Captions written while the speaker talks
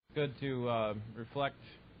Good to reflect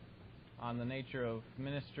on the nature of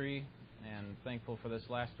ministry, and thankful for this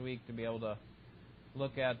last week to be able to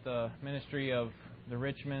look at the ministry of the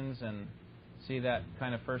Richmonds and see that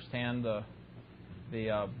kind of firsthand,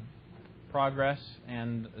 the progress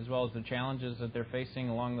and as well as the challenges that they're facing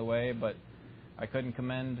along the way. But I couldn't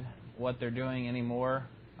commend what they're doing anymore.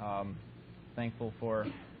 Thankful for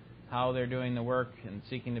how they're doing the work and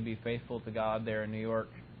seeking to be faithful to God there in New York,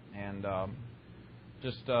 and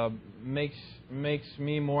just makes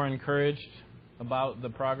me more encouraged about the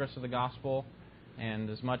progress of the gospel. And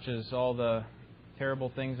as much as all the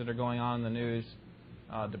terrible things that are going on in the news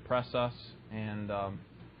depress us, and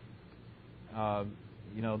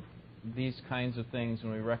these kinds of things,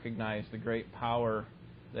 when we recognize the great power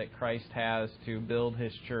that Christ has to build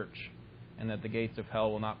His church, and that the gates of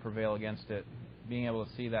hell will not prevail against it, being able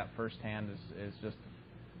to see that firsthand is just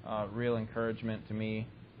real encouragement to me.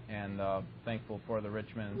 And thankful for the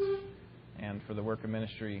Richmonds and for the work of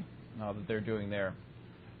ministry that they're doing there.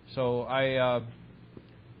 So I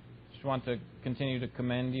just want to continue to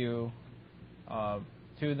commend you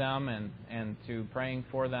to them and to praying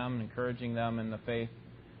for them, encouraging them in the faith.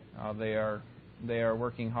 They are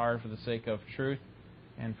working hard for the sake of truth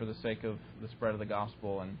and for the sake of the spread of the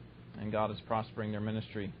gospel, and God is prospering their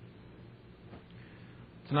ministry.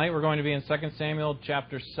 Tonight we're going to be in 2 Samuel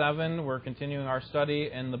chapter 7. We're continuing our study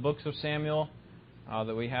in the books of Samuel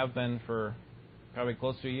that we have been for probably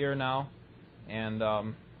close to a year now.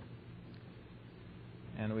 And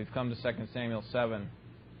we've come to 2 Samuel 7.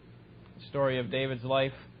 The story of David's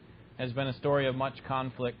life has been a story of much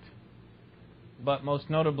conflict. But most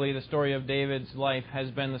notably, the story of David's life has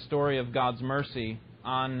been the story of God's mercy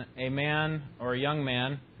on a man or a young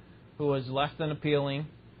man who was less than appealing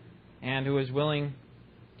and who was willing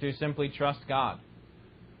to simply trust God.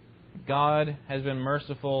 God has been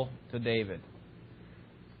merciful to David.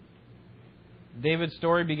 David's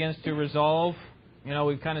story begins to resolve.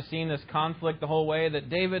 We've kind of seen this conflict the whole way, that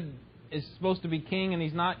David is supposed to be king and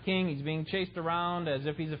he's not king. He's being chased around as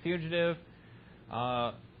if he's a fugitive.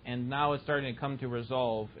 And now it's starting to come to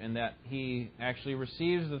resolve in that he actually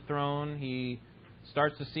receives the throne. He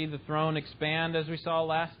starts to see the throne expand, as we saw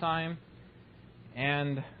last time.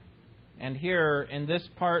 And here, in this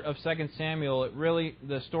part of 2 Samuel,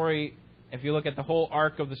 the story, if you look at the whole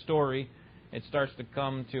arc of the story, it starts to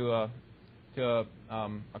come to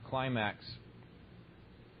a climax.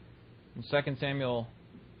 In 2 Samuel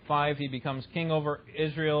 5, he becomes king over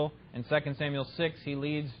Israel. In 2 Samuel 6, he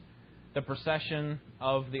leads the procession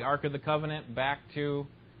of the Ark of the Covenant back to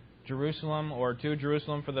Jerusalem, or to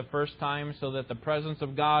Jerusalem for the first time, so that the presence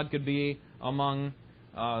of God could be among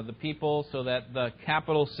the people, so that the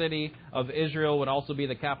capital city of Israel would also be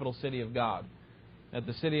the capital city of God. That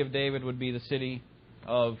the city of David would be the city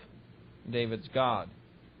of David's God.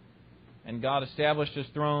 And God established His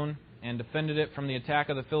throne and defended it from the attack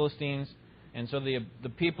of the Philistines. And so the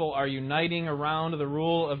people are uniting around the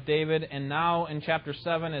rule of David. And now in chapter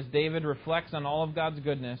 7, as David reflects on all of God's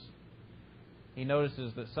goodness, he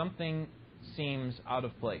notices that something seems out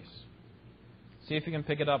of place. See if you can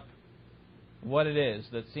pick it up, what it is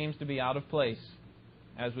that seems to be out of place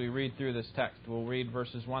as we read through this text. We'll read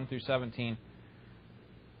verses 1 through 17,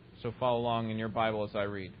 so follow along in your Bible as I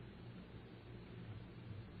read.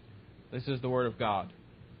 This is the Word of God.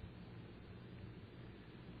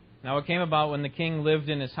 Now it came about, when the king lived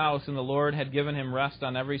in his house, and the Lord had given him rest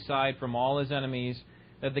on every side from all his enemies,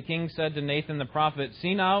 that the king said to Nathan the prophet,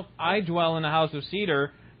 "See now, I dwell in a house of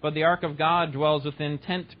cedar, but the ark of God dwells within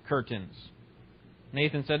tent curtains."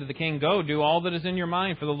 Nathan said to the king, "Go, do all that is in your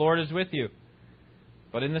mind, for the Lord is with you."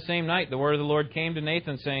 But in the same night the word of the Lord came to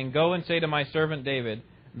Nathan, saying, "Go and say to my servant David,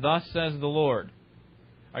 Thus says the Lord,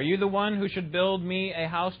 Are you the one who should build me a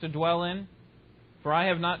house to dwell in? For I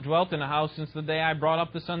have not dwelt in a house since the day I brought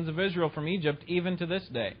up the sons of Israel from Egypt, even to this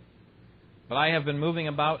day. But I have been moving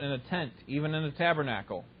about in a tent, even in a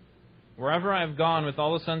tabernacle. Wherever I have gone with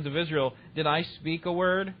all the sons of Israel, did I speak a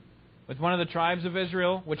word with one of the tribes of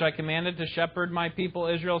Israel, which I commanded to shepherd my people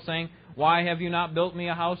Israel, saying, Why have you not built me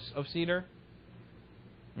a house of cedar?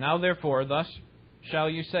 Now therefore, thus shall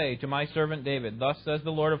you say to my servant David, Thus says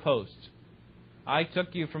the Lord of hosts, I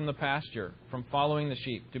took you from the pasture, from following the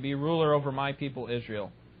sheep, to be ruler over my people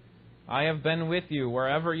Israel. I have been with you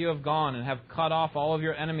wherever you have gone, and have cut off all of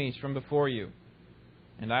your enemies from before you.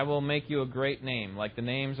 And I will make you a great name, like the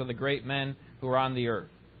names of the great men who are on the earth.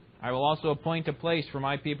 I will also appoint a place for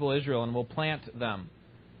my people Israel, and will plant them,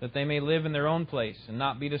 that they may live in their own place, and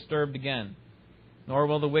not be disturbed again. Nor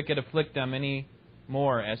will the wicked afflict them any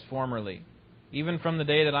more as formerly, even from the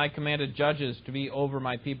day that I commanded judges to be over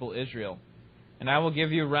my people Israel. And I will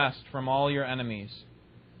give you rest from all your enemies.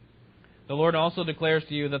 The Lord also declares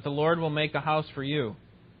to you that the Lord will make a house for you.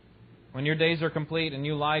 When your days are complete and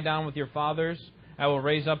you lie down with your fathers, I will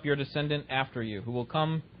raise up your descendant after you, who will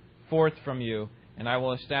come forth from you, and I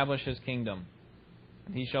will establish his kingdom.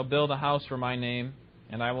 And he shall build a house for my name,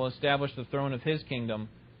 and I will establish the throne of his kingdom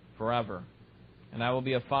forever. And I will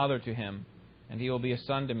be a father to him, and he will be a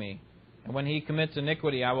son to me. And when he commits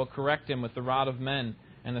iniquity, I will correct him with the rod of men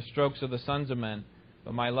and the strokes of the sons of men.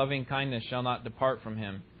 But my loving kindness shall not depart from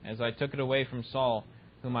him, as I took it away from Saul,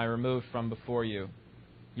 whom I removed from before you.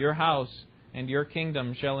 Your house and your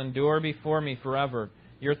kingdom shall endure before me forever.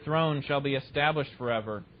 Your throne shall be established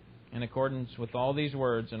forever. In accordance with all these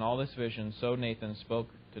words and all this vision, so Nathan spoke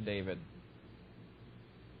to David.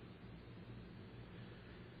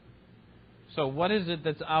 So what is it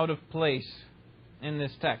that's out of place in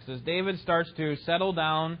this text? As David starts to settle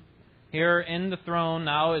down here in the throne,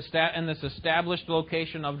 now in this established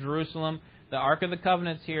location of Jerusalem, the Ark of the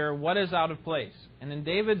Covenant's here, what is out of place? And in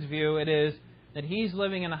David's view, it is that he's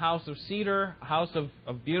living in a house of cedar, a house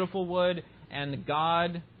of beautiful wood, and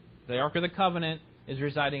God, the Ark of the Covenant, is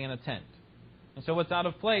residing in a tent. And so what's out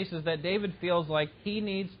of place is that David feels like he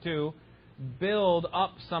needs to build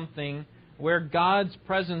up something where God's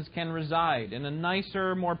presence can reside in a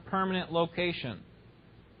nicer, more permanent location.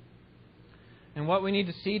 And what we need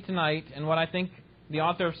to see tonight, and what I think the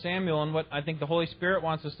author of Samuel and what I think the Holy Spirit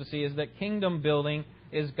wants us to see, is that kingdom building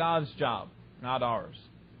is God's job, not ours.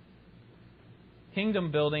 Kingdom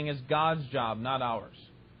building is God's job, not ours.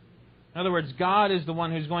 In other words, God is the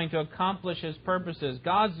one who's going to accomplish His purposes.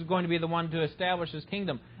 God's going to be the one to establish His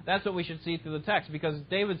kingdom. That's what we should see through the text, because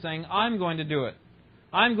David's saying, I'm going to do it.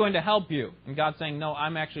 I'm going to help you. And God's saying, no,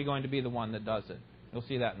 I'm actually going to be the one that does it. You'll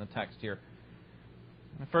see that in the text here.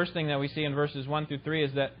 The first thing that we see in verses 1 through 3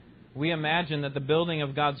 is that we imagine that the building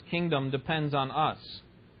of God's kingdom depends on us.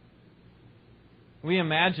 We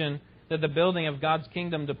imagine that the building of God's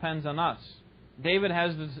kingdom depends on us. David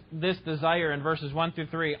has this desire in verses 1 through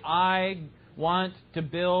 3. I want to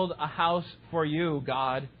build a house for you,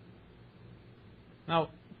 God. Now,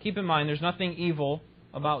 keep in mind, there's nothing evil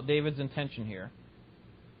about David's intention here.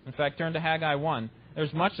 In fact, turn to Haggai 1.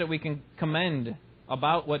 There's much that we can commend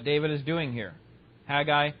about what David is doing here.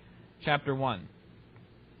 Haggai chapter 1.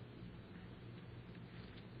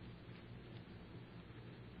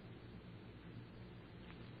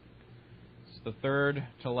 It's the third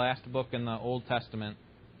to last book in the Old Testament.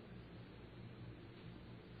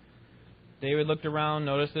 David looked around,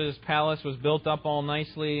 noticed that his palace was built up all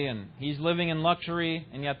nicely, and he's living in luxury,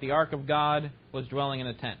 and yet the ark of God was dwelling in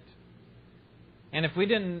a tent. And if we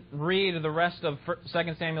didn't read the rest of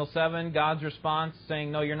 2 Samuel 7, God's response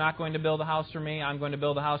saying, no, you're not going to build a house for me, I'm going to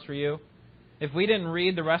build a house for you. If we didn't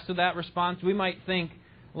read the rest of that response, we might think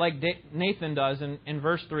like Nathan does in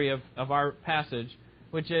verse 3 of our passage,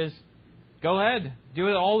 which is, go ahead, do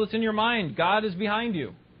it all that's in your mind. God is behind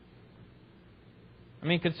you. I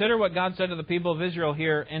mean, consider what God said to the people of Israel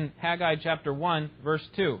here in Haggai chapter 1, verse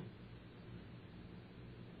 2.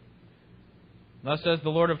 Thus says the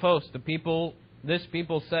Lord of hosts, this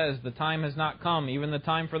people says, the time has not come, even the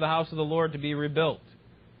time for the house of the Lord to be rebuilt.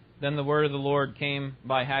 Then the word of the Lord came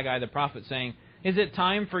by Haggai the prophet, saying, is it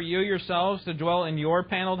time for you yourselves to dwell in your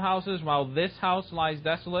paneled houses, while this house lies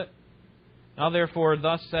desolate? Now therefore,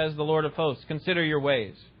 thus says the Lord of hosts, consider your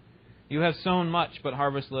ways. You have sown much, but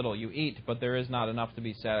harvest little. You eat, but there is not enough to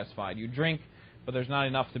be satisfied. You drink, but there's not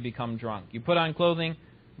enough to become drunk. You put on clothing,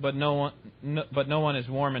 but no one is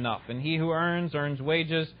warm enough. And he who earns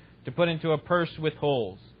wages to put into a purse with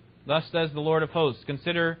holes. Thus says the Lord of hosts,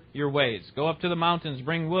 consider your ways. Go up to the mountains,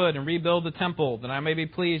 bring wood, and rebuild the temple, that I may be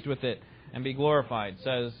pleased with it and be glorified,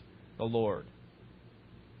 says the Lord.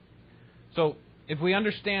 So, if we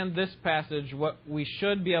understand this passage, what we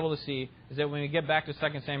should be able to see is that when we get back to 2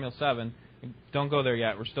 Samuel 7, don't go there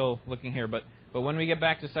yet, we're still looking here, but when we get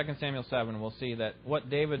back to 2 Samuel 7, we'll see that what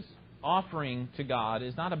David's offering to God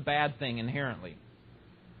is not a bad thing inherently.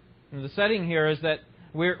 And the setting here is that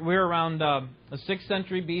we're around the 6th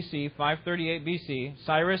century BC, 538 BC.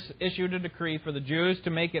 Cyrus issued a decree for the Jews to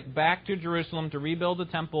make it back to Jerusalem to rebuild the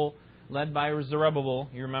temple, led by Zerubbabel.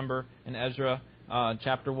 You remember in Ezra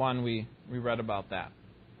chapter 1 we read about that.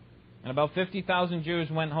 And about 50,000 Jews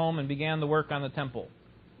went home and began the work on the temple.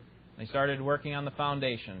 They started working on the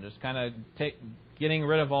foundation, just kind of getting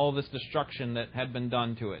rid of all this destruction that had been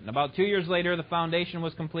done to it. And about 2 years later, the foundation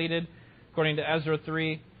was completed, according to Ezra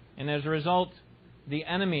 3. And as a result, the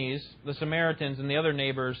enemies, the Samaritans and the other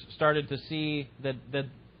neighbors, started to see that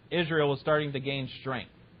Israel was starting to gain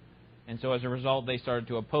strength. And so as a result, they started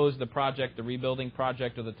to oppose the project, the rebuilding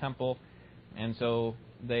project of the temple. And so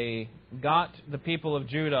they got the people of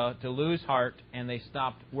Judah to lose heart, and they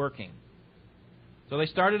stopped working. So they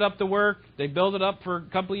started up the work, they built it up for a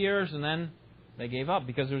couple of years, and then they gave up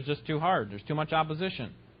because it was just too hard. There's too much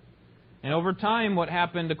opposition. And over time, what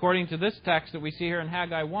happened, according to this text that we see here in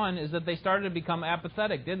Haggai 1, is that they started to become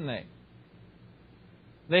apathetic, didn't they?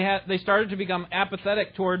 They started to become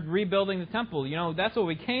apathetic toward rebuilding the temple. You know, that's what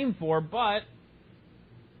we came for, but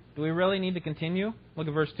do we really need to continue? Look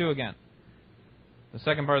at verse 2 again. The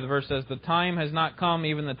second part of the verse says, "The time has not come,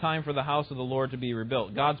 even the time for the house of the Lord to be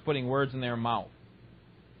rebuilt." God's putting words in their mouth.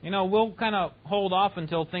 You know, we'll kind of hold off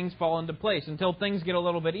until things fall into place, until things get a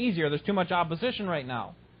little bit easier. There's too much opposition right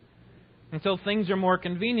now. Until things are more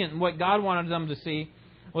convenient. And what God wanted them to see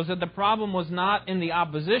was that the problem was not in the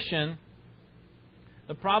opposition.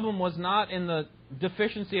 The problem was not in the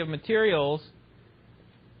deficiency of materials,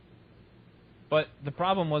 but the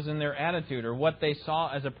problem was in their attitude, or what they saw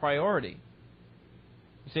as a priority.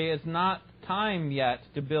 You see, it's not time yet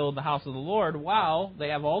to build the house of the Lord while they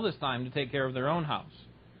have all this time to take care of their own house.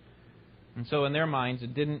 And so in their minds,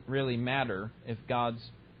 it didn't really matter if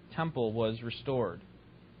God's temple was restored.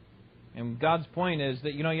 And God's point is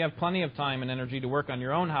that, you know, you have plenty of time and energy to work on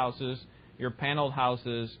your own houses, your paneled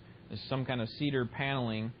houses, some kind of cedar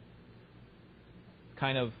paneling,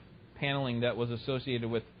 kind of paneling that was associated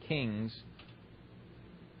with kings.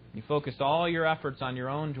 You focused all your efforts on your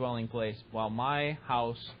own dwelling place while my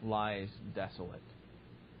house lies desolate.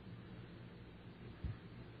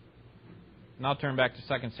 Now turn back to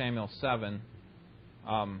 2 Samuel 7.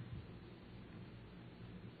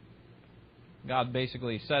 God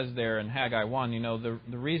basically says there in Haggai 1, you know,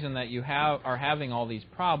 the reason that you are having all these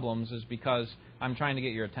problems is because I'm trying to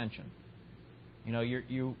get your attention. You know,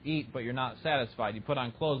 you eat, but you're not satisfied. You put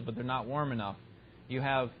on clothes, but they're not warm enough.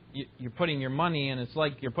 You're putting your money, and it's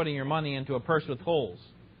like you're putting your money into a purse with holes.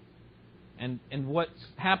 And what's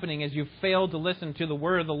happening is you fail to listen to the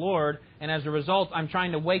word of the Lord, and as a result, I'm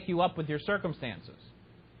trying to wake you up with your circumstances.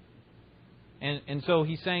 And so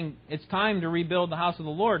he's saying it's time to rebuild the house of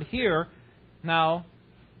the Lord here. Now,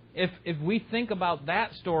 if we think about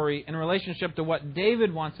that story in relationship to what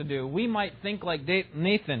David wants to do, we might think like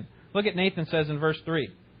Nathan. Look at Nathan says in verse 3.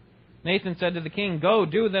 Nathan said to the king, "Go,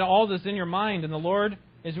 do all that's in your mind, and the Lord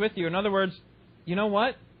is with you." In other words, you know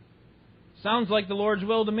what? Sounds like the Lord's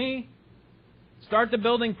will to me. Start the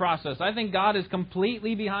building process. I think God is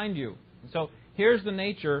completely behind you. So here's the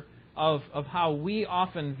nature of how we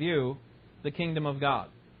often view the kingdom of God.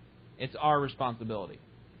 It's our responsibility.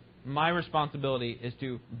 My responsibility is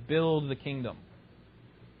to build the kingdom.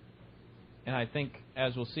 And I think,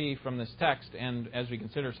 as we'll see from this text, and as we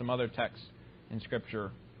consider some other texts in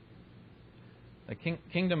Scripture, the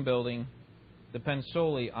kingdom building depends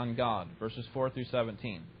solely on God. Verses 4 through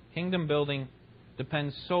 17. Kingdom building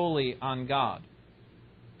depends solely on God.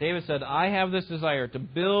 David said, "I have this desire to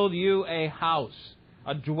build you a house,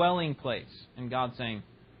 a dwelling place." And God's saying,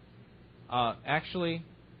 actually,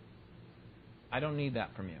 I don't need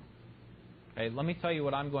that from you. Okay, let me tell you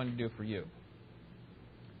what I'm going to do for you.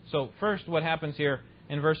 So first, what happens here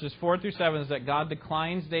in verses 4 through 7 is that God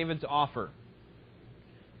declines David's offer.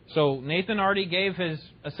 So Nathan already gave his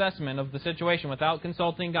assessment of the situation without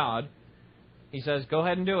consulting God. He says, "Go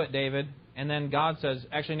ahead and do it, David." And then God says,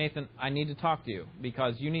 "Actually, Nathan, I need to talk to you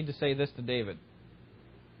because you need to say this to David.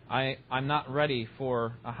 I'm not ready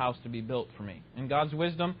for a house to be built for me." In God's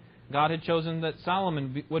wisdom, God had chosen that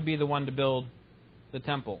Solomon would be the one to build the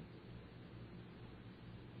temple.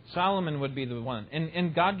 Solomon would be the one.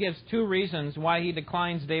 And God gives two reasons why he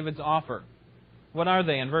declines David's offer. What are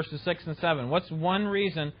they in verses 6 and 7? What's one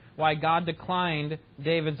reason why God declined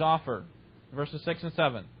David's offer? Verses 6 and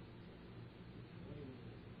 7.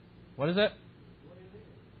 What is it?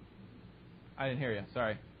 I didn't hear you.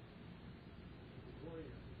 Sorry.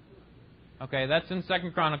 Okay, that's in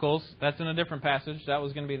 2 Chronicles. That's in a different passage. That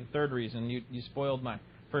was going to be the third reason. You spoiled my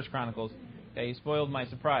 1 Chronicles. Okay, you spoiled my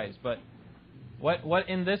surprise. But what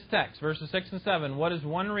in this text, verses 6 and 7, what is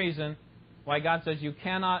one reason why God says you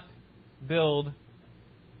cannot build,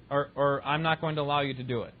 or I'm not going to allow you to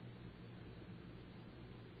do it?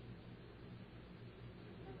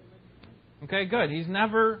 Okay, good. He's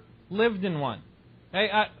never lived in one. Hey,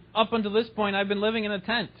 up until this point, I've been living in a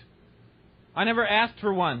tent. I never asked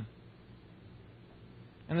for one.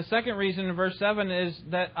 And the second reason in verse 7 is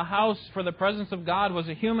that a house for the presence of God was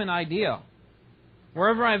a human idea.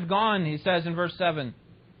 Wherever I've gone, he says in verse 7,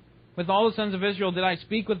 with all the sons of Israel did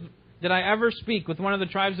I ever speak with one of the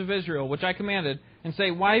tribes of Israel, which I commanded, and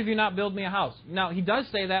say, why have you not built me a house? Now, he does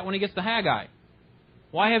say that when he gets to Haggai.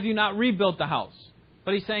 Why have you not rebuilt the house?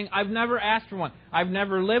 But he's saying, I've never asked for one. I've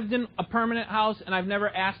never lived in a permanent house, and I've never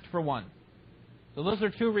asked for one. So those are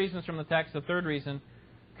two reasons from the text. The third reason,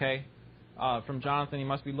 from Jonathan, you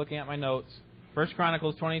must be looking at my notes. 1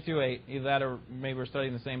 Chronicles 22:8, either that or maybe we're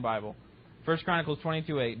studying the same Bible. 1 Chronicles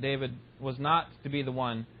 22:8, David was not to be the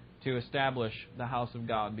one to establish the house of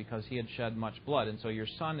God because he had shed much blood, and so your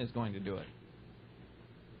son is going to do it.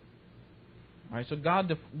 All right, so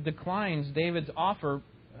God declines David's offer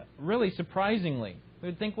really surprisingly. We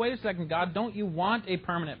would think, wait a second, God, don't you want a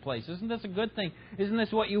permanent place? Isn't this a good thing? Isn't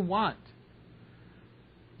this what you want?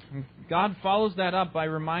 And God follows that up by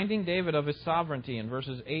reminding David of his sovereignty in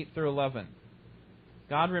verses 8 through 11.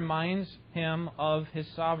 God reminds him of his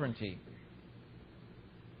sovereignty.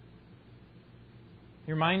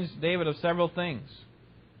 He reminds David of several things.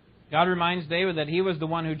 God reminds David that he was the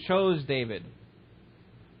one who chose David.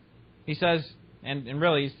 He says, and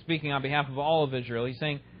really he's speaking on behalf of all of Israel, he's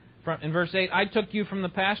saying in verse 8, I took you from the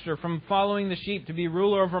pasture, from following the sheep, to be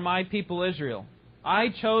ruler over my people Israel. I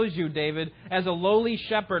chose you, David, as a lowly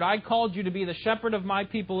shepherd. I called you to be the shepherd of my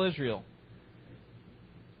people Israel.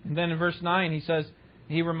 And then in verse 9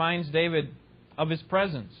 he reminds David of his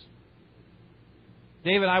presence.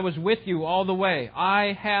 David, I was with you all the way.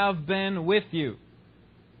 I have been with you.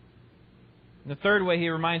 And the third way he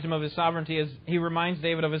reminds him of his sovereignty is he reminds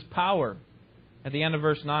David of his power. At the end of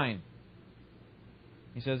verse 9,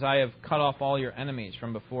 he says, I have cut off all your enemies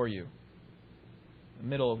from before you. The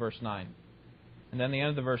middle of verse 9. And then the end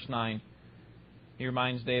of the verse 9, he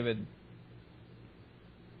reminds David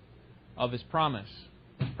of his promise.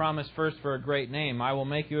 His promise first for a great name. I will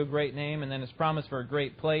make you a great name. And then his promise for a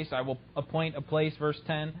great place. I will appoint a place, verse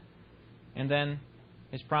 10. And then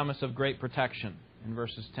his promise of great protection in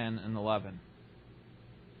verses 10 and 11.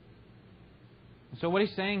 So what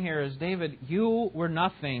he's saying here is, David, you were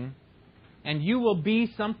nothing, and you will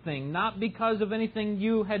be something, not because of anything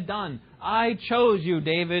you had done. I chose you,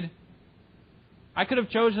 David. I could have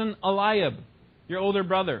chosen Eliab, your older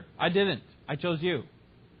brother. I didn't. I chose you.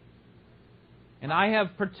 And I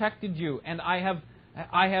have protected you, and I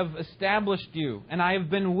have established you, and I have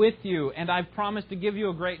been with you, and I've promised to give you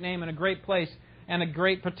a great name and a great place and a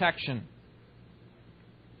great protection.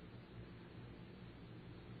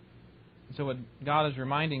 So what God is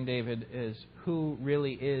reminding David is who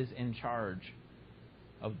really is in charge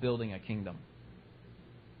of building a kingdom.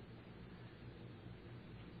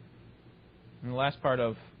 In the last part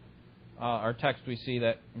of our text, we see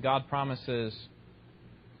that God promises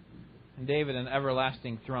David an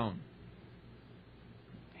everlasting throne.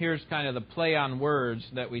 Here's kind of the play on words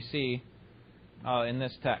that we see in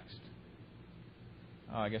this text.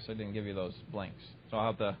 I guess I didn't give you those blanks, so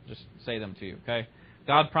I'll have to just say them to you, okay?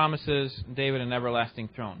 God promises David an everlasting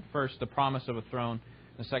throne. First, the promise of a throne.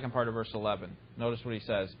 The second part of verse 11. Notice what he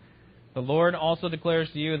says. The Lord also declares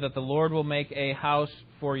to you that the Lord will make a house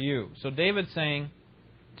for you. So David's saying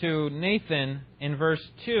to Nathan in verse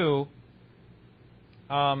 2,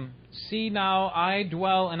 see now, I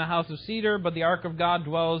dwell in a house of cedar, but the ark of God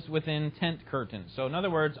dwells within tent curtains. So in other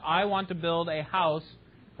words, I want to build a house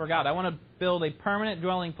for God. I want to build a permanent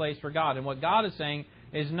dwelling place for God. And what God is saying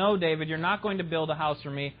is, no, David, you're not going to build a house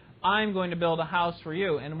for me. I'm going to build a house for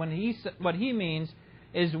you. And what he means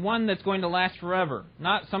is one that's going to last forever,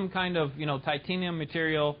 not some kind of titanium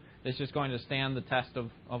material that's just going to stand the test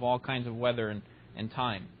of all kinds of weather and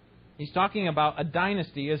time. He's talking about a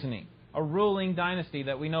dynasty, isn't he? A ruling dynasty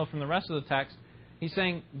that we know from the rest of the text. He's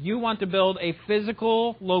saying, you want to build a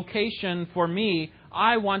physical location for me.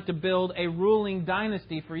 I want to build a ruling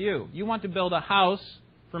dynasty for you. You want to build a house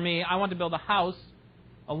for me. I want to build a house,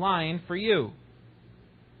 a line for you.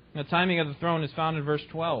 The timing of the throne is found in verse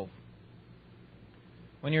 12.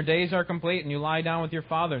 When your days are complete and you lie down with your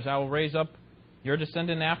fathers, I will raise up your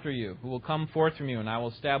descendant after you, who will come forth from you, and I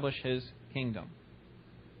will establish his kingdom.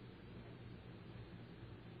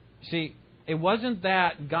 See, it wasn't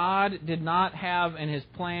that God did not have in his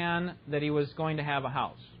plan that he was going to have a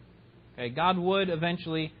house. Okay, God would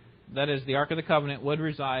eventually, that is, the Ark of the Covenant, would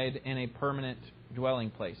reside in a permanent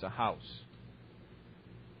dwelling place, a house.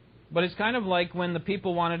 But it's kind of like when the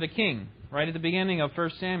people wanted a king, right at the beginning of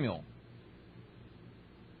 1 Samuel.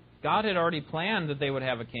 God had already planned that they would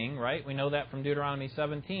have a king, right? We know that from Deuteronomy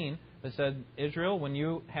 17 that said, Israel, when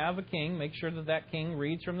you have a king, make sure that that king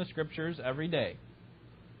reads from the Scriptures every day.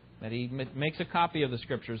 That he makes a copy of the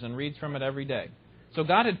Scriptures and reads from it every day. So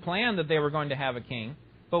God had planned that they were going to have a king,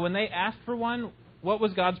 but when they asked for one, what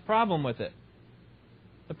was God's problem with it?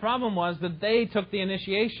 The problem was that they took the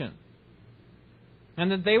initiation,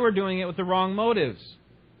 and that they were doing it with the wrong motives.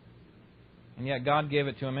 And yet God gave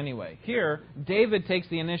it to him anyway. Here, David takes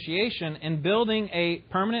the initiation in building a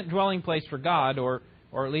permanent dwelling place for God, or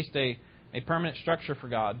at least a permanent structure for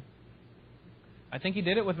God. I think he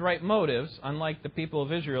did it with right motives, unlike the people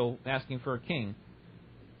of Israel asking for a king.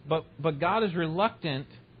 But God is reluctant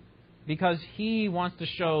because He wants to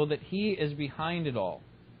show that He is behind it all.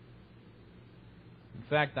 In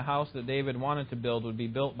fact, the house that David wanted to build would be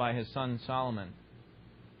built by his son Solomon.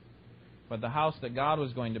 But the house that God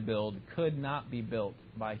was going to build could not be built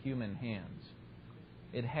by human hands.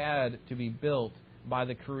 It had to be built by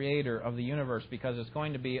the Creator of the universe, because it's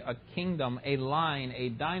going to be a kingdom, a line, a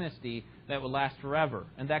dynasty that would last forever.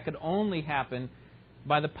 And that could only happen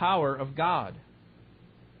by the power of God.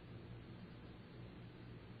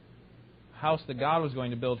 The house that God was going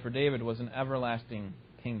to build for David was an everlasting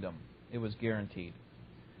kingdom. It was guaranteed.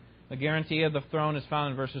 The guarantee of the throne is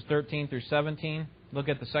found in verses 13 through 17. Look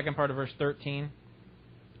at the second part of verse 13. It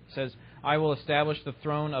says, I will establish the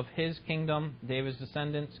throne of his kingdom, David's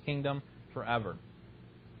descendants' kingdom, forever.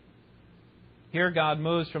 Here God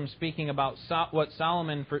moves from speaking about what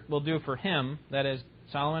Solomon will do for him, that is,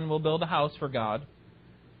 Solomon will build a house for God,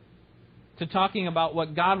 to talking about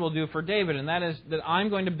what God will do for David, and that is that I'm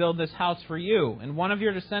going to build this house for you, and one of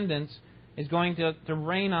your descendants is going to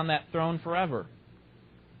reign on that throne forever.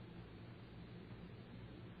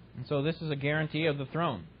 And so this is a guarantee of the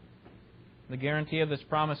throne. The guarantee of this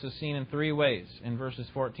promise is seen in three ways in verses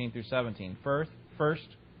 14 through 17. First,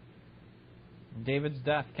 David's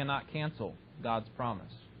death cannot cancel God's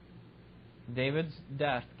promise. David's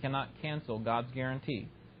death cannot cancel God's guarantee.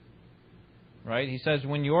 Right? He says,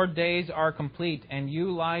 when your days are complete and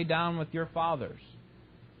you lie down with your fathers,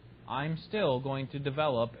 I'm still going to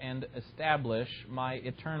develop and establish my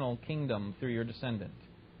eternal kingdom through your descendant.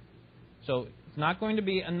 So it's not going to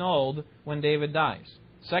be annulled when David dies.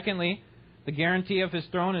 Secondly, the guarantee of his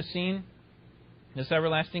throne is seen, this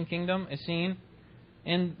everlasting kingdom is seen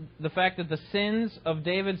in the fact that the sins of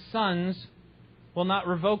David's sons will not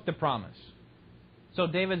revoke the promise. So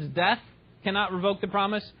David's death cannot revoke the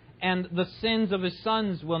promise, and the sins of his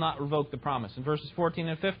sons will not revoke the promise, in verses 14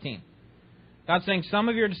 and 15. God's saying some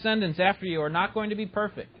of your descendants after you are not going to be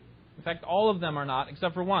perfect. In fact, all of them are not,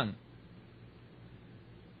 except for one.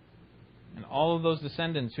 And all of those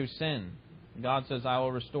descendants who sin, God says, I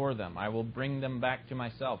will restore them. I will bring them back to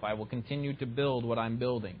myself. I will continue to build what I'm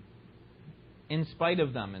building. In spite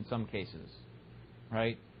of them, in some cases.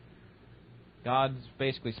 Right? God's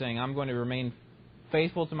basically saying, I'm going to remain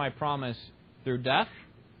faithful to my promise through death,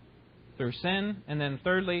 through sin, and then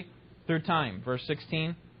thirdly, through time. Verse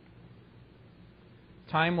 16.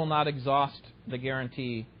 Time will not exhaust the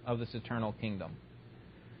guarantee of this eternal kingdom.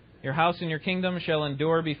 Your house and your kingdom shall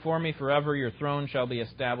endure before me forever. Your throne shall be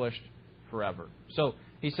established forever. So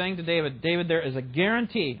he's saying to David, David, there is a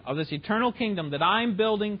guarantee of this eternal kingdom that I'm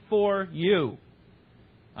building for you.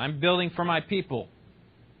 I'm building for my people.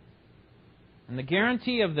 And the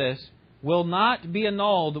guarantee of this will not be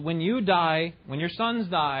annulled when you die, when your sons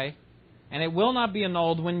die, and it will not be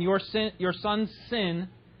annulled when your sons sin,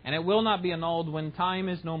 and it will not be annulled when time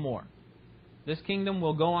is no more. This kingdom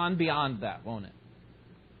will go on beyond that, won't it?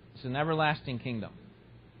 It's an everlasting kingdom.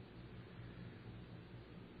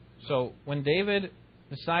 So when David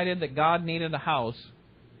decided that God needed a house,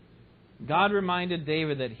 God reminded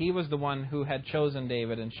David that he was the one who had chosen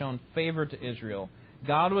David and shown favor to Israel.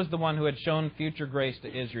 God was the one who had shown future grace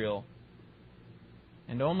to Israel.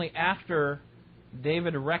 And only after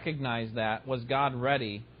David recognized that was God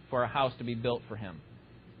ready for a house to be built for him.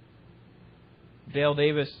 Dale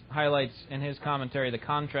Davis highlights in his commentary the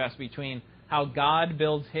contrast between how God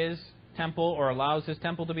builds His temple or allows His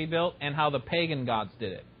temple to be built and how the pagan gods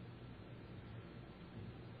did it.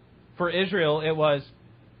 For Israel, it was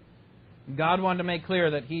God wanted to make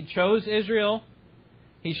clear that He chose Israel,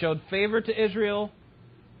 He showed favor to Israel,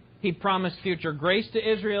 He promised future grace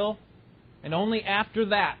to Israel, and only after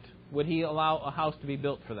that would He allow a house to be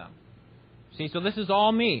built for them. See, so this is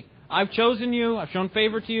all me. I've chosen you, I've shown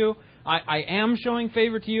favor to you, I am showing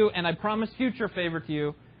favor to you, and I promise future favor to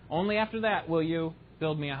you. Only after that will you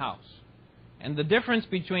build me a house. And the difference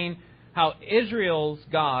between how Israel's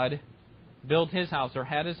God built His house or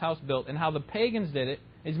had His house built and how the pagans did it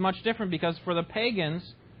is much different, because for the pagans,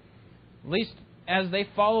 at least as they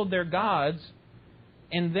followed their gods,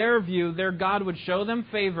 in their view, their God would show them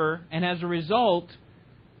favor, and as a result,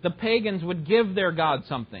 the pagans would give their God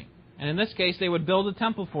something. And in this case, they would build a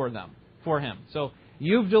temple for Him. So,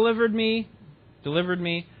 you've delivered me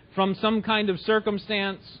from some kind of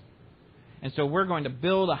circumstance, and so we're going to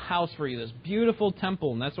build a house for you, this beautiful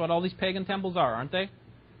temple. And that's what all these pagan temples are, aren't they?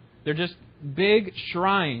 They're just big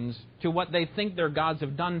shrines to what they think their gods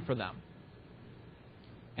have done for them.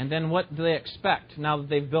 And then what do they expect now that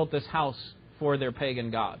they've built this house for their pagan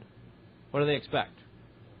god? What do they expect?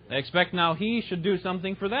 They expect now He should do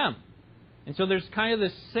something for them. And so there's kind of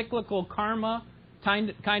this cyclical karma kind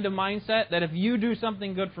of mindset that if you do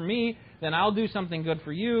something good for me, then I'll do something good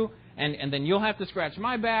for you, and then you'll have to scratch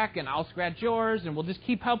my back, and I'll scratch yours, and we'll just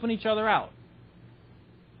keep helping each other out.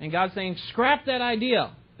 And God's saying, scrap that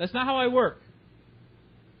idea. That's not how I work.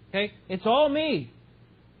 Okay? It's all me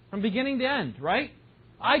from beginning to end, right?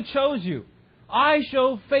 I chose you. I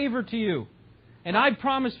show favor to you. And I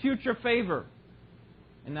promise future favor.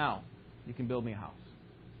 And now, you can build me a house.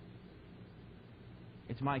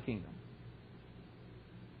 It's my kingdom.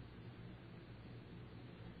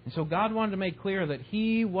 And so God wanted to make clear that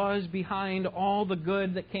He was behind all the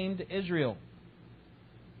good that came to Israel.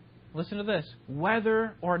 Listen to this.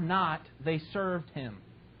 Whether or not they served Him.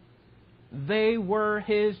 They were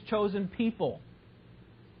His chosen people.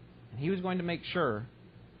 And He was going to make sure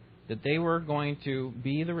that they were going to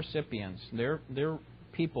be the recipients, their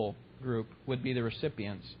people group would be the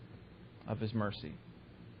recipients of His mercy.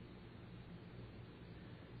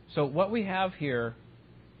 So what we have here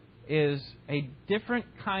is a different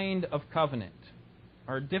kind of covenant,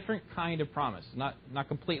 or a different kind of promise. Not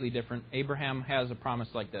completely different. Abraham has a promise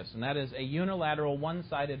like this, and that is a unilateral,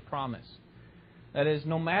 one-sided promise. That is,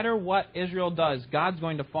 no matter what Israel does, God's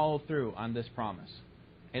going to follow through on this promise.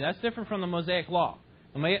 Okay, that's different from the Mosaic Law.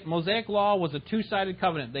 The Mosaic Law was a two-sided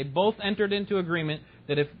covenant. They both entered into agreement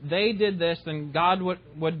that if they did this, then God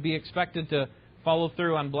would be expected to follow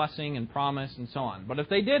through on blessing and promise and so on. But if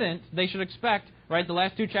they didn't, they should expect, right, the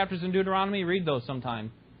last two chapters in Deuteronomy, read those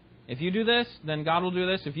sometime. If you do this, then God will do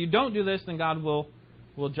this. If you don't do this, then God will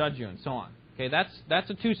judge you and so on. Okay, that's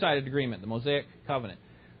a two-sided agreement, the Mosaic covenant.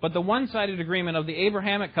 But the one-sided agreement of the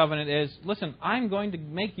Abrahamic covenant is, listen, I'm going to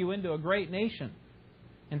make you into a great nation.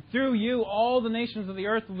 And through you, all the nations of the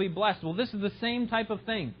earth will be blessed. Well, this is the same type of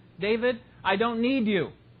thing. David, I don't need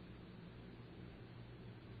you.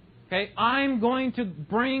 Okay, I'm going to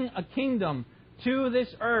bring a kingdom to this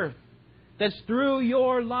earth that's through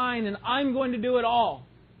your line, and I'm going to do it all,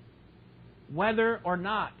 whether or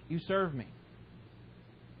not you serve me.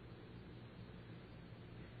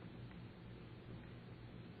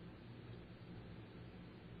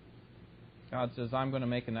 God says, I'm going to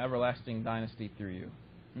make an everlasting dynasty through you.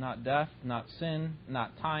 Not death, not sin,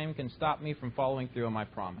 not time can stop me from following through on my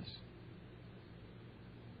promise.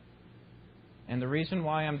 And the reason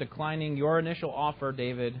why I'm declining your initial offer,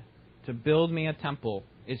 David, to build me a temple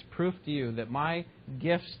is proof to you that my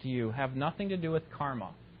gifts to you have nothing to do with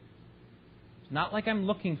karma. It's not like I'm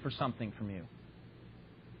looking for something from you.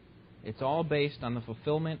 It's all based on the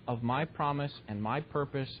fulfillment of my promise and my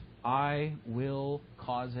purpose. I will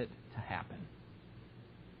cause it to happen.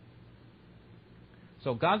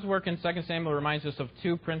 So God's work in 2 Samuel reminds us of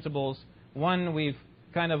two principles. One we've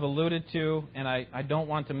kind of alluded to, and I don't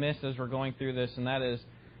want to miss as we're going through this, and that is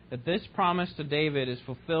that this promise to David is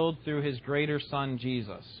fulfilled through his greater son,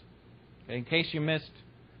 Jesus. Okay, in case you missed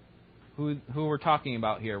who we're talking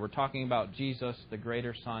about here, we're talking about Jesus, the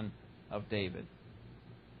greater son of David.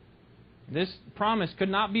 This promise could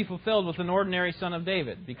not be fulfilled with an ordinary son of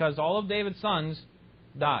David, because all of David's sons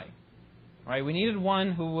die. Right? We needed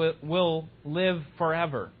one who will live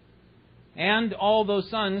forever. And all those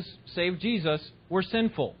sons, save Jesus, were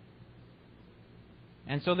sinful.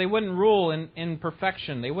 And so they wouldn't rule in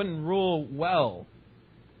perfection. They wouldn't rule well.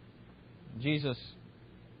 Jesus,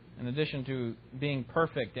 in addition to being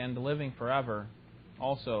perfect and living forever,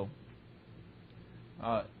 also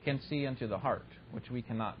can see into the heart, which we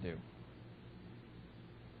cannot do.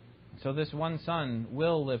 So this one son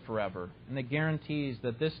will live forever, and it guarantees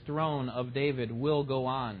that this throne of David will go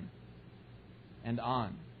on and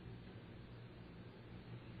on.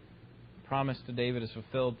 The promise to David is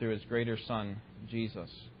fulfilled through his greater son, Jesus.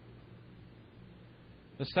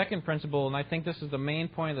 The second principle, and I think this is the main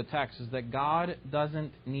point of the text, is that God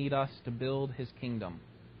doesn't need us to build His kingdom.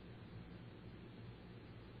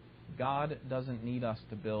 God doesn't need us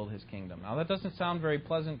to build His kingdom. Now that doesn't sound very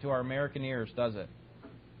pleasant to our American ears, does it?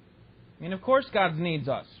 I mean, of course God needs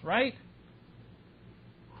us, right?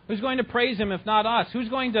 Who's going to praise Him if not us? Who's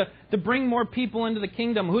going to bring more people into the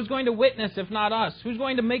kingdom? Who's going to witness if not us? Who's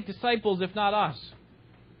going to make disciples if not us?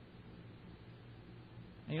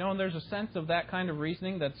 You know, and there's a sense of that kind of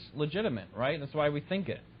reasoning that's legitimate, right? That's why we think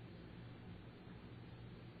it.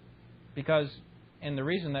 Because, and the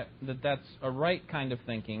reason that's a right kind of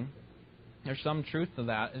thinking, there's some truth to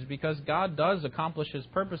that, is because God does accomplish His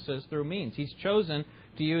purposes through means. He's chosen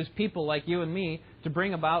to use people like you and me to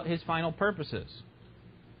bring about His final purposes.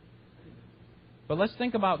 But let's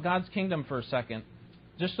think about God's kingdom for a second,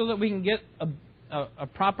 just so that we can get a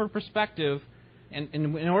proper perspective. And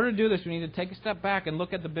in order to do this, we need to take a step back and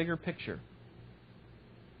look at the bigger picture.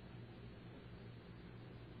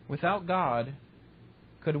 Without God,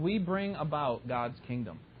 could we bring about God's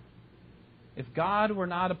kingdom? if God were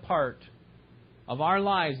not a part of our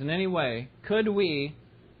lives in any way, could we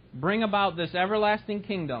bring about this everlasting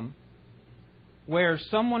kingdom where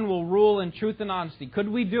someone will rule in truth and honesty? Could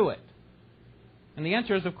we do it? And the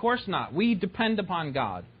answer is, of course not. We depend upon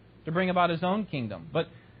God to bring about His own kingdom. But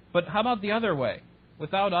how about the other way?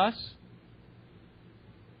 Without us,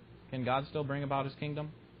 can God still bring about His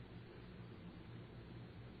kingdom?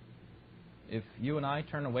 If you and I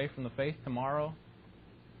turn away from the faith tomorrow,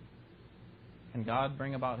 can God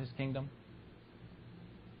bring about His kingdom?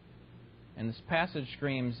 And this passage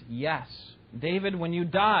screams, yes. David, when you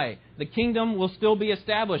die, the kingdom will still be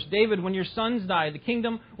established. David, when your sons die, the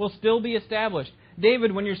kingdom will still be established.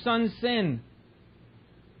 David, when your sons sin,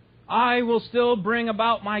 I will still bring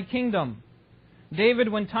about my kingdom. David,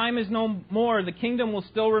 when time is no more, the kingdom will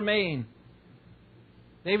still remain.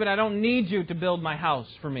 David, I don't need you to build my house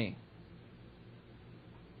for me.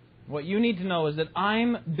 What you need to know is that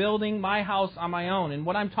I'm building my house on my own. And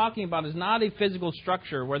what I'm talking about is not a physical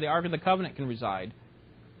structure where the Ark of the Covenant can reside,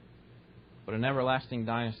 but an everlasting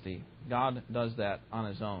dynasty. God does that on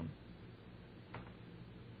His own.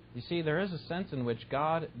 You see, there is a sense in which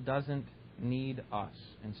God doesn't need us.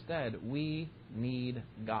 Instead, we need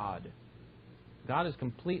God. God is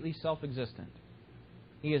completely self-existent.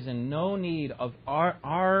 He is in no need of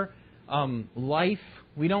our life.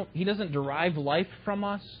 He doesn't derive life from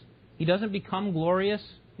us. He doesn't become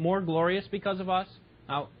more glorious because of us.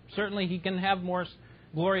 Now, certainly He can have more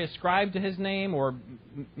glory ascribed to His name or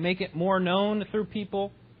make it more known through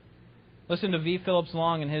people. Listen to V. Phillips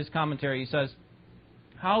Long in his commentary. He says,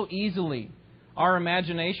 how easily our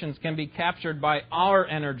imaginations can be captured by our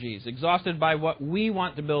energies, exhausted by what we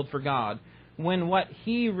want to build for God, when what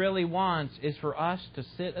He really wants is for us to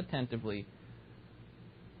sit attentively,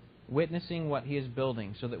 witnessing what He is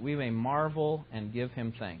building, so that we may marvel and give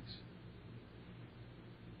Him thanks.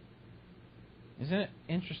 Isn't it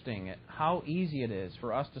interesting at how easy it is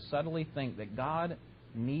for us to subtly think that God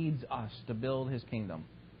needs us to build His kingdom?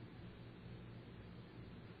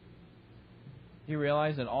 Do you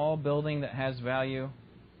realize that all building that has value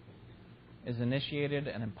is initiated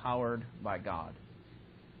and empowered by God?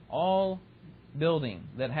 All building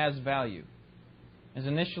that has value is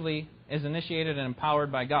initiated and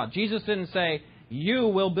empowered by God. Jesus didn't say, you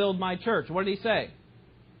will build my church. What did He say?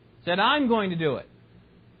 He said, I'm going to do it.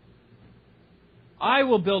 I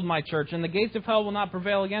will build my church, and the gates of hell will not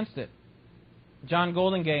prevail against it. John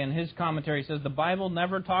Goldingay, in his commentary, says the Bible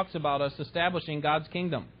never talks about us establishing God's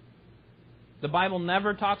kingdom. The Bible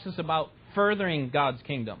never talks us about furthering God's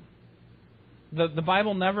kingdom. The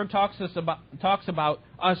Bible never talks about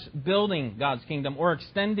us building God's kingdom or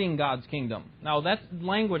extending God's kingdom. Now, that's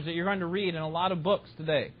language that you're going to read in a lot of books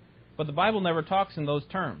today. But the Bible never talks in those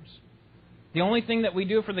terms. The only thing that we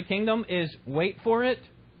do for the kingdom is wait for it,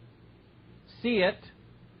 see it,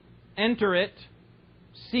 enter it,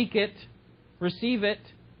 seek it, receive it,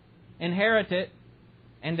 inherit it,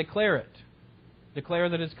 and declare it. Declare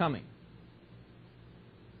that it's coming.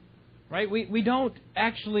 Right? We don't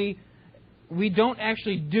actually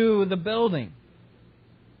do the building.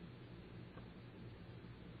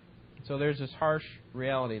 So there's this harsh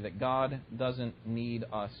reality that God doesn't need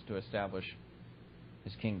us to establish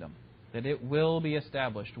His kingdom. That it will be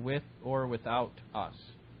established with or without us.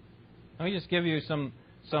 Let me just give you some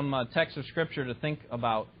text of Scripture to think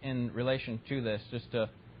about in relation to this, just to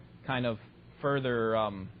kind of further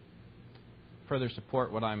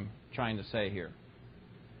support what I'm trying to say here.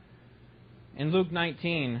 In Luke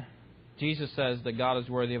 19, Jesus says that God is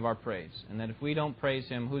worthy of our praise, and that if we don't praise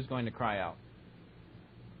Him, who's going to cry out?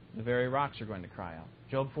 The very rocks are going to cry out.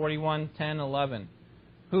 Job 41:10-11.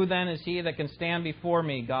 Who then is he that can stand before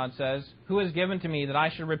me, God says? Who has given to me that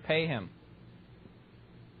I should repay him?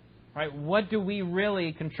 Right? What do we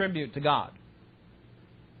really contribute to God?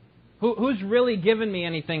 Who's really given me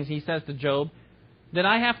anything, he says to Job, that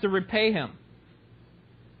I have to repay him?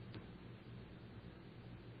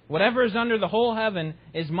 Whatever is under the whole heaven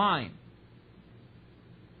is mine.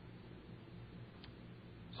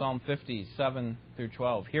 Psalm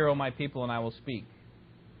 50:7-12. Hear, O my people, and I will speak.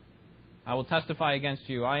 I will testify against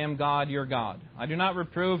you. I am God, your God. I do not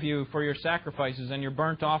reprove you for your sacrifices and your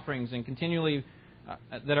burnt offerings and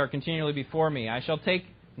that are continually before me. I shall take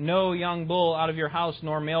no young bull out of your house,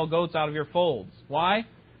 nor male goats out of your folds. Why?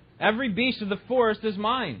 Every beast of the forest is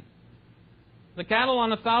mine. The cattle on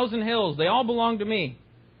 1,000 hills, they all belong to me.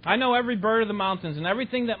 I know every bird of the mountains, and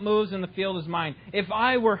everything that moves in the field is mine. If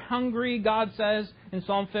I were hungry, God says in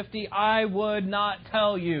Psalm 50, I would not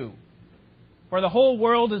tell you. For the whole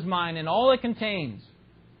world is mine and all it contains.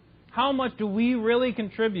 How much do we really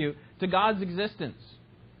contribute to God's existence?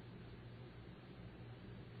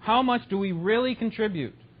 How much do we really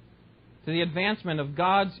contribute to the advancement of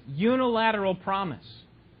God's unilateral promise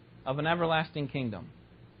of an everlasting kingdom?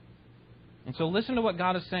 And so listen to what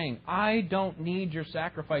God is saying. I don't need your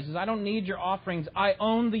sacrifices. I don't need your offerings. I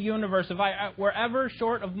own the universe. If I were ever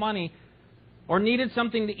short of money or needed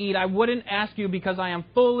something to eat, I wouldn't ask you because I am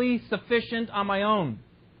fully sufficient on my own.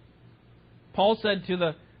 Paul said to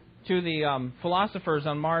the philosophers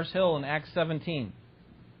on Mars Hill in Acts 17,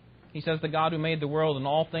 he says, the God who made the world and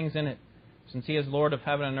all things in it, since He is Lord of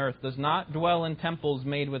heaven and earth, does not dwell in temples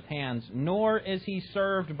made with hands, nor is He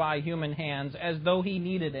served by human hands as though He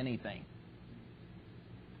needed anything.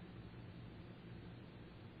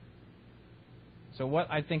 So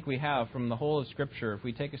what I think we have from the whole of Scripture, if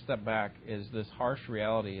we take a step back, is this harsh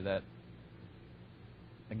reality that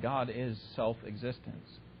God is self-existent.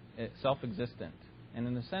 And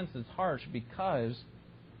in a sense, it's harsh because it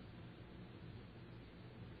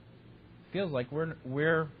feels like we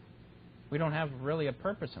don't have really a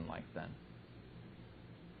purpose in life then.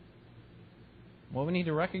 What we need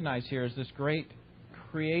to recognize here is this great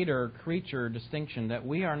creator-creature distinction that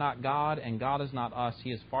we are not God and God is not us.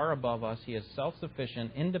 He is far above us. He is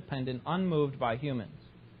self-sufficient, independent, unmoved by humans.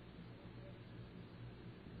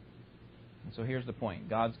 And so here's the point.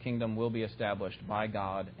 God's kingdom will be established by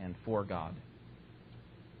God and for God.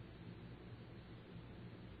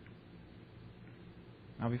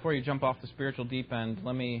 Now, before you jump off the spiritual deep end,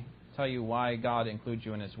 let me tell you why God includes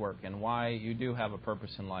you in His work and why you do have a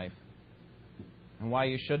purpose in life and why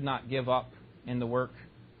you should not give up in the work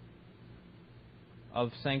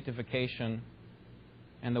of sanctification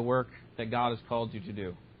and the work that God has called you to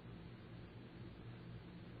do.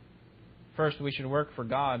 First, we should work for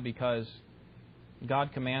God because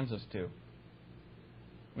God commands us to.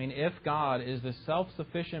 I mean, if God is the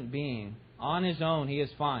self-sufficient being, on His own He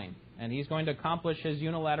is fine, and He's going to accomplish His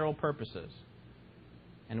unilateral purposes,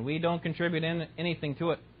 and we don't contribute anything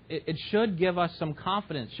to it, it should give us some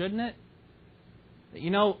confidence, shouldn't it?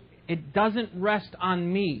 You know, it doesn't rest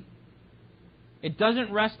on me. It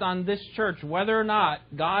doesn't rest on this church whether or not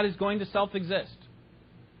God is going to self-exist.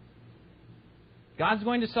 God's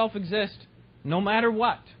going to self-exist no matter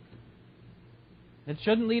what. It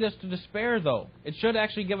shouldn't lead us to despair, though. It should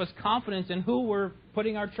actually give us confidence in who we're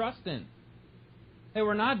putting our trust in. That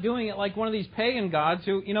we're not doing it like one of these pagan gods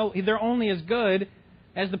who, they're only as good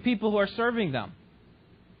as the people who are serving them.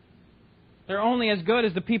 They're only as good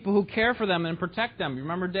as the people who care for them and protect them. You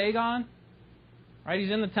remember Dagon? Right?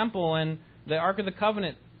 He's in the temple and the Ark of the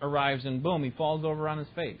Covenant arrives and boom, he falls over on his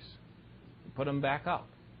face. You put him back up.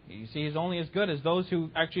 You see, he's only as good as those who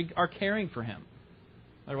actually are caring for him.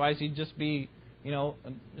 Otherwise, he'd just be,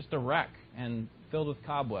 just a wreck and filled with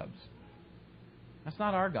cobwebs. That's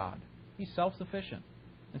not our God. He's self-sufficient.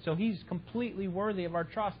 And so He's completely worthy of our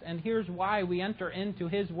trust. And here's why we enter into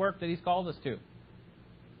His work that He's called us to.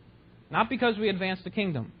 Not because we advance the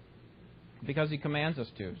kingdom, because He commands us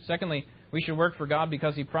to. Secondly, we should work for God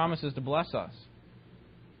because He promises to bless us.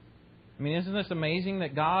 I mean, isn't this amazing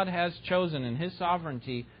that God has chosen in His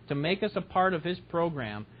sovereignty to make us a part of His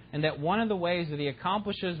program, and that one of the ways that He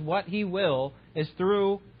accomplishes what He will is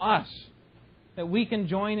through us, that we can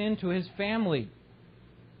join into His family,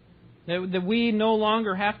 that we no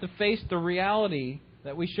longer have to face the reality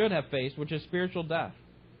that we should have faced, which is spiritual death.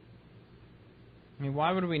 I mean,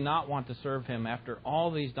 why would we not want to serve Him after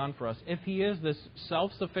all that He's done for us if He is this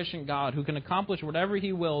self-sufficient God who can accomplish whatever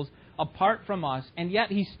He wills apart from us, and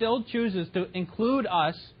yet He still chooses to include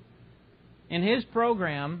us in His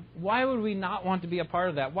program? Why would we not want to be a part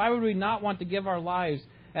of that? Why would we not want to give our lives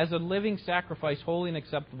as a living sacrifice, holy and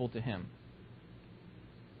acceptable to Him?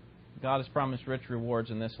 God has promised rich rewards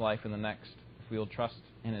in this life and the next if we will trust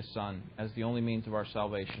in His Son as the only means of our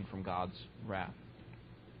salvation from God's wrath.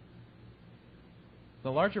 The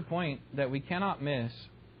larger point that we cannot miss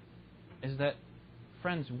is that,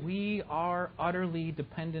 friends, we are utterly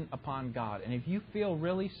dependent upon God. And if you feel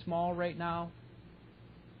really small right now,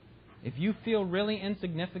 if you feel really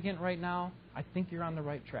insignificant right now, I think you're on the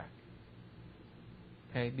right track.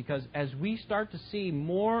 Okay? Because as we start to see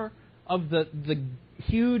more of the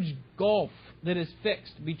huge gulf that is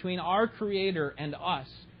fixed between our Creator and us,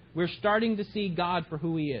 we're starting to see God for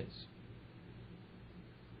who He is.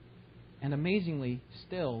 And amazingly,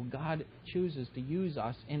 still, God chooses to use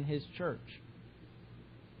us in His church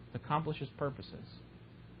to accomplish His purposes.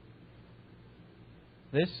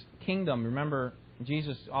 This kingdom, remember,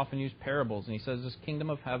 Jesus often used parables, and He says this kingdom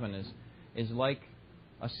of heaven is like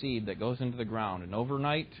a seed that goes into the ground. And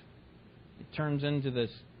overnight, it turns into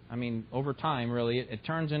this, over time, really, it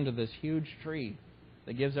turns into this huge tree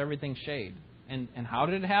that gives everything shade. And how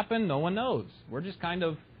did it happen? No one knows. We're just kind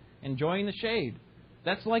of enjoying the shade.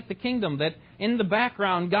 That's like the kingdom, that in the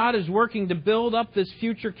background, God is working to build up this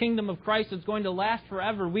future kingdom of Christ that's going to last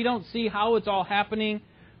forever. We don't see how it's all happening.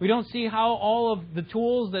 We don't see how all of the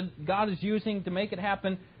tools that God is using to make it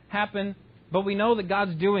happen, but we know that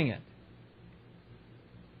God's doing it.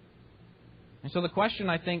 And so the question,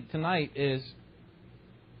 I think, tonight is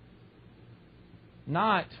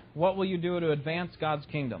not what will you do to advance God's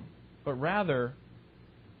kingdom, but rather,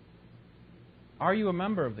 are you a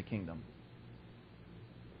member of the kingdom?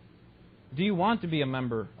 Do you want to be a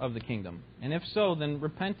member of the kingdom? And if so, then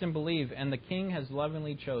repent and believe, and the King has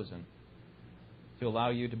lovingly chosen to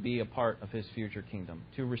allow you to be a part of His future kingdom,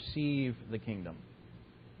 to receive the kingdom,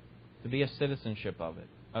 to be a citizenship of it,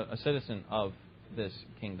 a citizen of this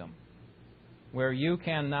kingdom, where you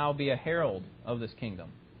can now be a herald of this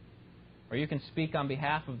kingdom, where you can speak on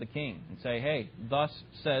behalf of the King and say, hey, thus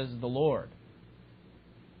says the Lord.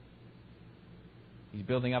 He's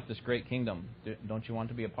building up this great kingdom. Don't you want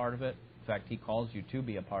to be a part of it? In fact, He calls you to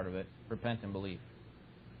be a part of it. Repent and believe.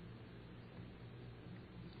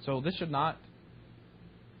 So this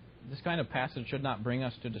kind of passage should not bring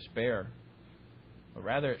us to despair, but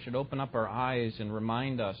rather it should open up our eyes and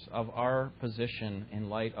remind us of our position in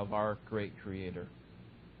light of our great Creator.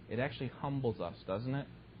 It actually humbles us, doesn't it?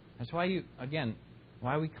 That's why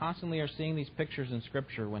why we constantly are seeing these pictures in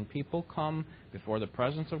Scripture. When people come before the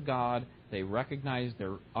presence of God, they recognize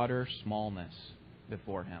their utter smallness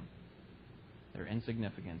before Him, their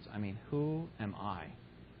insignificance. I mean, who am I?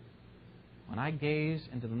 When I gaze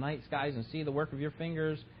into the night skies and see the work of your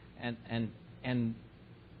fingers, and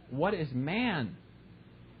what is man?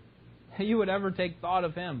 You would ever take thought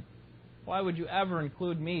of him. Why would you ever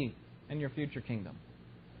include me in your future kingdom?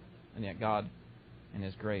 And yet God, in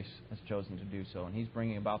His grace, has chosen to do so. And He's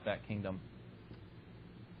bringing about that kingdom.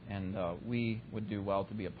 And we would do well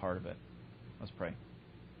to be a part of it. Let's pray.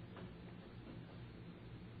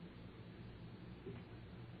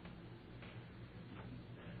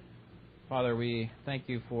 Father, we thank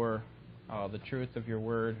You for the truth of Your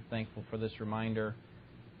Word. Thankful for this reminder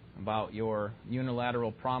about Your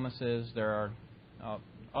unilateral promises. There are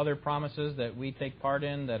other promises that we take part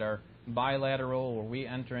in that are bilateral, where we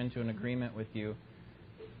enter into an agreement with You.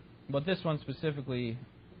 But this one specifically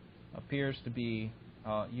appears to be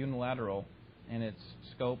unilateral in its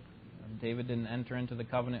scope. David didn't enter into the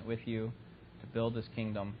covenant with You to build this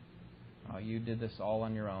kingdom. You did this all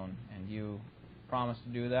on Your own, and You promised to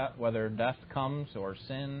do that, whether death comes or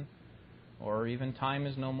sin or even time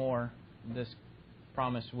is no more. This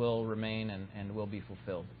promise will remain and will be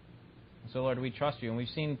fulfilled. So, Lord, we trust You, and we've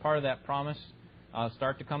seen part of that promise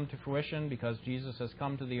start to come to fruition because Jesus has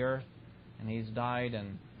come to the earth, and He's died,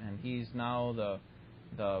 and He's now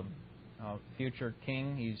the future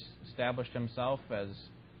King. He's established Himself as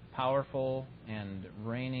powerful and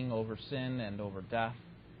reigning over sin and over death.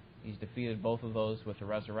 He's defeated both of those with the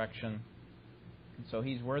resurrection. And so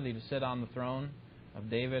He's worthy to sit on the throne of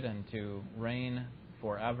David and to reign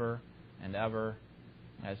forever and ever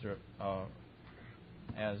as a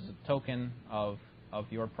token of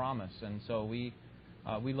Your promise. And so we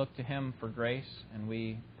look to Him for grace, and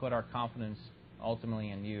we put our confidence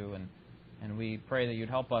ultimately in You, and we pray that You'd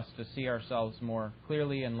help us to see ourselves more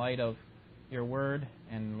clearly in light of Your Word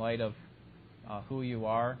and in light of who You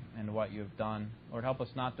are and what You've done. Lord, help us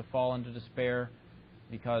not to fall into despair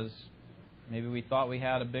because maybe we thought we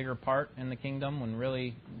had a bigger part in the kingdom when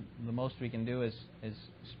really the most we can do is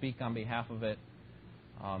speak on behalf of it.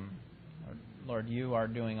 Lord, You are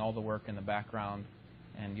doing all the work in the background,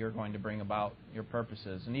 and You're going to bring about Your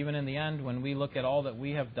purposes. And even in the end, when we look at all that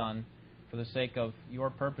we have done for the sake of Your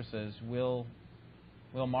purposes, we'll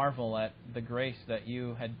marvel at the grace that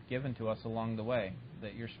You had given to us along the way,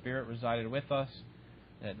 that Your Spirit resided with us,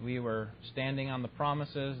 that we were standing on the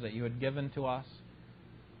promises that You had given to us,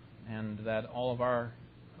 and that all of our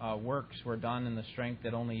works were done in the strength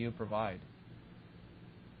that only You provide.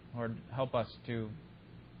 Lord, help us to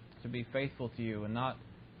be faithful to You and not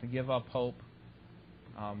to give up hope,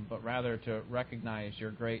 but rather to recognize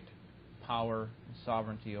Your great power and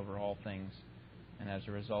sovereignty over all things, and as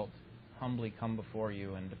a result, humbly come before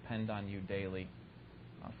You and depend on You daily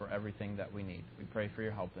for everything that we need. We pray for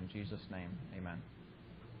Your help in Jesus' name. Amen.